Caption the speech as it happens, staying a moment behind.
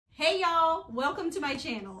Hey y'all, welcome to my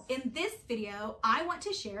channel. In this video, I want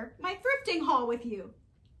to share my thrifting haul with you.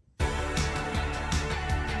 Believe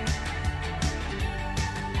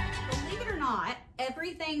it or not,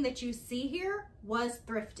 everything that you see here was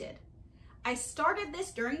thrifted. I started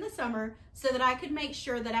this during the summer so that I could make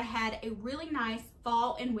sure that I had a really nice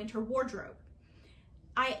fall and winter wardrobe.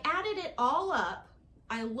 I added it all up.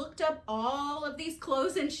 I looked up all of these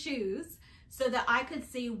clothes and shoes so that I could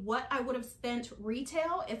see what I would have spent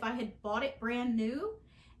retail if I had bought it brand new.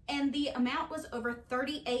 And the amount was over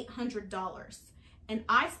 $3,800. And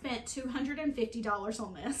I spent $250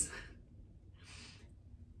 on this.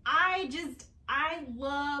 I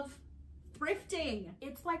love thrifting.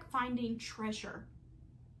 It's like finding treasure.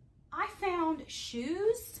 I found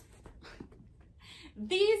shoes.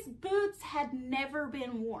 These boots had never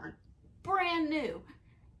been worn, brand new,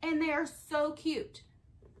 and they are so cute.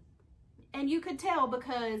 And you could tell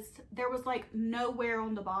because there was like no wear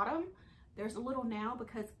on the bottom. There's a little now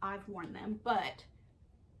because I've worn them, but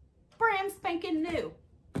brand spanking new.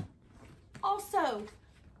 Also,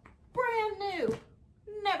 brand new,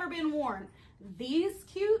 never been worn. These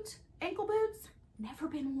cute ankle boots, never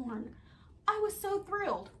been worn. I was so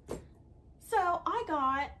thrilled. So I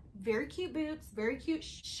got very cute boots, very cute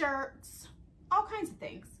shirts, all kinds of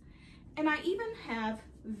things. And I even have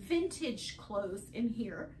vintage clothes in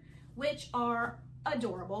here, which are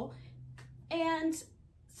adorable. And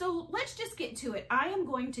so let's just get to it. I am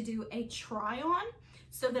going to do a try on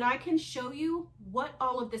so that I can show you what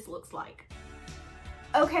all of this looks like.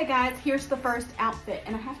 Okay guys, here's the first outfit,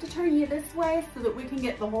 and I have to turn you this way so that we can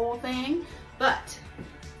get the whole thing. But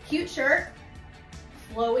cute shirt,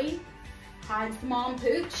 flowy, hides the mom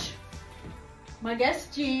pooch, my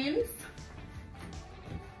Guess jeans,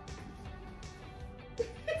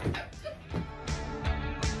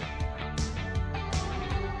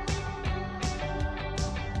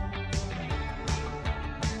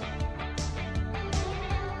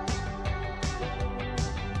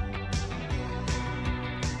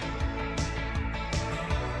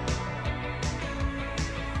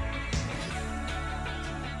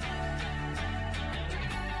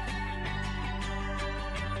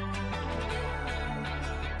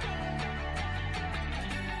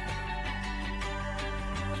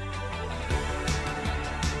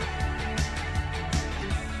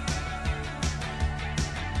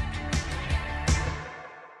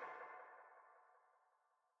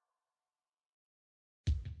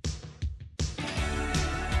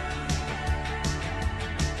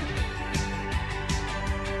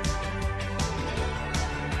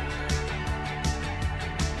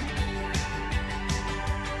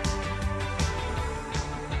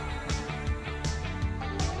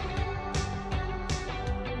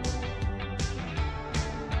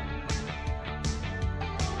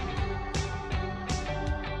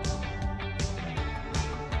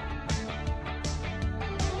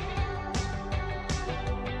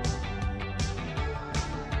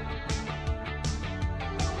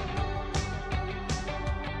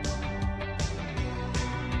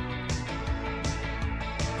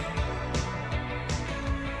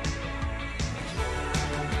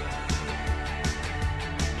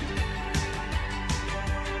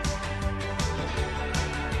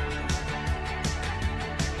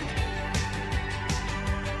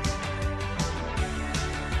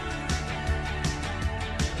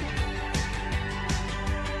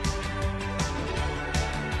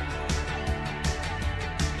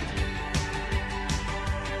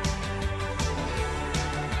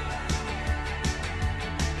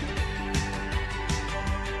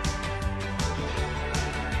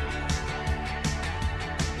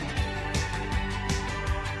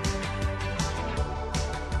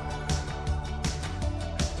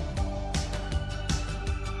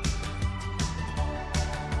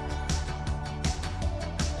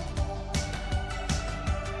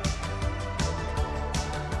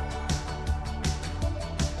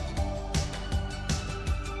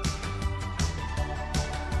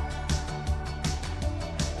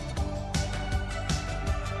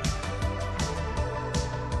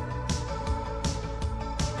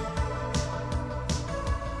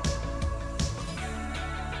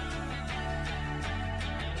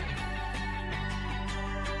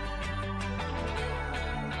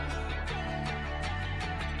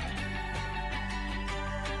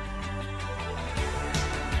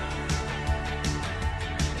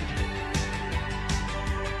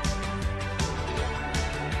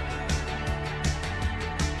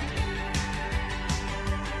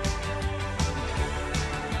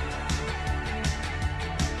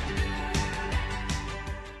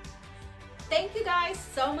 guys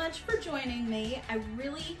so much for joining me. I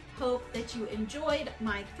really hope that you enjoyed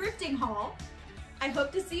my thrifting haul. I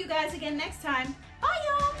hope to see you guys again next time. Bye,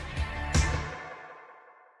 y'all.